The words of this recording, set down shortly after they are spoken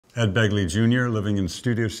Ed Begley, Jr., living in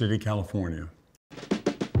Studio City, California.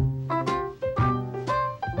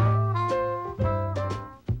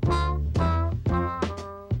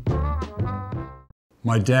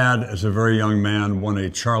 My dad, as a very young man, won a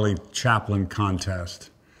Charlie Chaplin contest,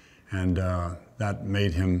 and that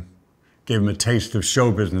gave him a taste of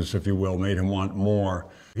show business, if you will, made him want more.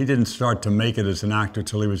 He didn't start to make it as an actor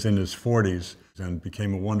till he was in his 40s, and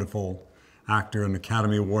became a wonderful actor, an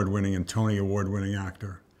Academy Award-winning and Tony Award-winning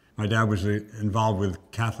actor. My dad was involved with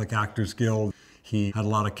Catholic Actors Guild. He had a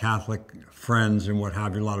lot of Catholic friends and what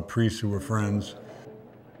have you, a lot of priests who were friends.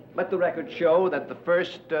 Let the record show that the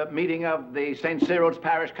first meeting of the St. Cyril's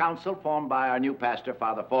Parish Council, formed by our new pastor,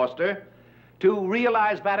 Father Forster, to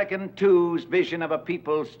realize Vatican II's vision of a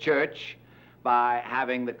people's church by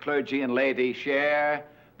having the clergy and laity share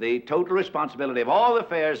the total responsibility of all the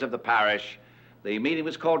affairs of the parish. The meeting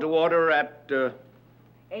was called to order at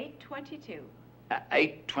 8:22.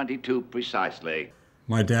 8:22 precisely.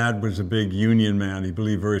 My dad was a big union man. He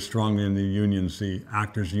believed very strongly in the unions, the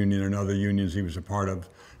Actors Union and other unions he was a part of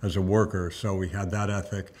as a worker, so he had that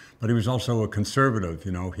ethic. But he was also a conservative,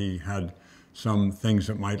 you know. He had some things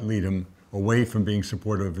that might lead him away from being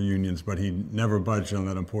supportive of unions, but he never budged on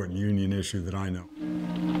that important union issue that I know.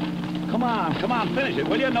 Come on, finish it,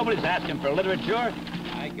 will you? Nobody's asking for literature.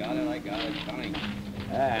 I got it, coming.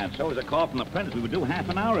 And so was a call from the printers we were due half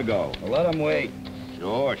an hour ago. Well, let them wait.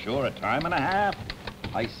 Sure, a time and a half.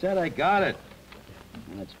 I said I got it.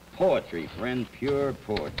 And it's poetry, friend, pure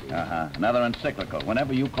poetry. Another encyclical.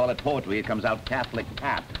 Whenever you call it poetry, it comes out Catholic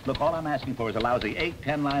pat. Look, all I'm asking for is a lousy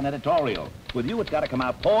 8-10-line editorial. With you, it's got to come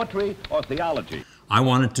out poetry or theology. I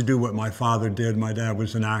wanted to do what my father did. My dad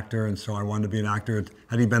was an actor, and so I wanted to be an actor.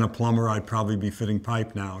 Had he been a plumber, I'd probably be fitting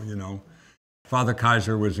pipe now, you know. Father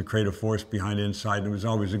Kieser was a creative force behind Insight, and it was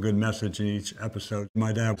always a good message in each episode.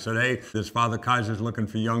 My dad said, hey, this Father Kaiser's looking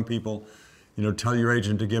for young people. You know, tell your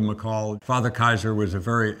agent to give him a call. Father Kieser was a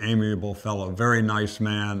very amiable fellow, very nice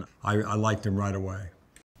man. I liked him right away.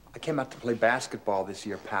 I came out to play basketball this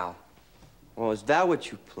year, pal. Well, is that what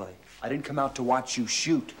you play? I didn't come out to watch you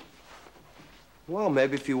shoot. Well,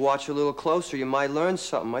 maybe if you watch a little closer, you might learn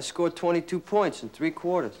something. I scored 22 points in 3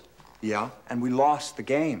 quarters. Yeah, and we lost the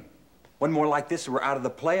game. One more like this and we're out of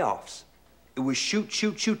the playoffs. It was shoot,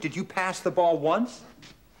 shoot, shoot. Did you pass the ball once?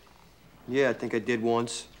 Yeah, I think I did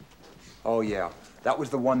once. Oh, yeah. That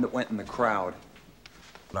was the one that went in the crowd.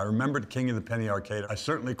 I remembered King of the Penny Arcade. I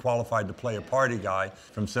certainly qualified to play a party guy.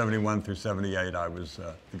 From 71 through 78, I was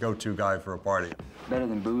the go-to guy for a party. Better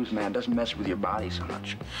than booze, man. Doesn't mess with your body so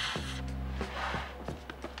much.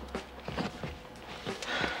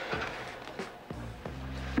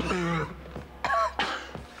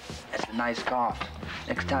 That's a nice cough.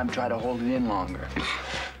 Next time, try to hold it in longer.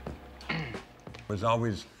 I was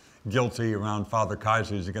always guilty around Father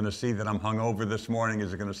Kaiser. Is he going to see that I'm hungover this morning?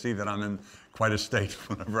 Is he going to see that I'm in quite a state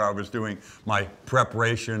whenever I was doing my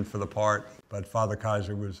preparation for the part? But Father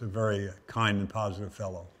Kaiser was a very kind and positive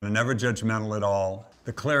fellow, and never judgmental at all.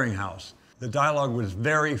 The Clearinghouse. The dialogue was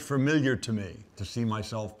very familiar to me. To see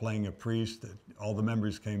myself playing a priest, all the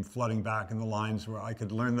memories came flooding back in the lines where I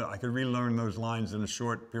could relearn those lines in a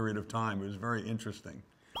short period of time. It was very interesting.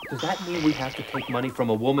 Does that mean we have to take money from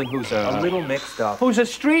a woman who's a little mixed up. Who's a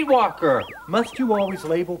streetwalker? Must you always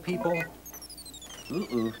label people?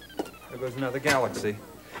 There goes another galaxy.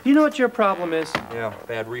 You know what your problem is? Yeah,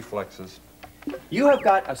 bad reflexes. You have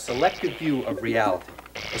got a selective view of reality.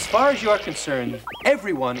 As far as you're concerned,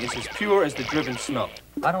 everyone is as pure as the driven snow.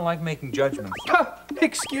 I don't like making judgments.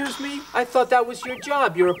 Excuse me? I thought that was your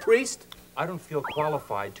job. You're a priest. I don't feel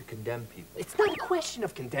qualified to condemn people. It's not a question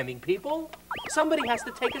of condemning people. Somebody has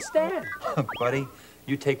to take a stand. Buddy,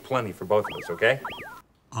 you take plenty for both of us, okay?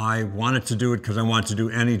 I wanted to do it because I wanted to do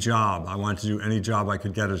any job. I wanted to do any job I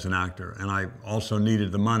could get as an actor, and I also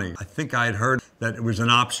needed the money. I think I had heard that it was an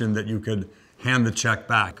option that you could hand the check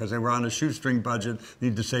back because they were on a shoestring budget,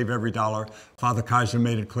 needed to save every dollar. Father Kaiser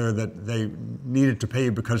made it clear that they needed to pay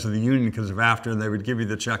you because of the union, because of after, and they would give you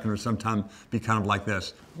the check and it would sometimes be kind of like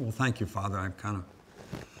this. Well, thank you, Father.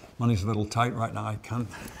 Money's a little tight right now.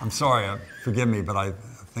 I'm sorry, forgive me, but I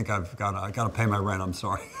think I got to pay my rent. I'm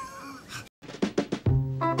sorry.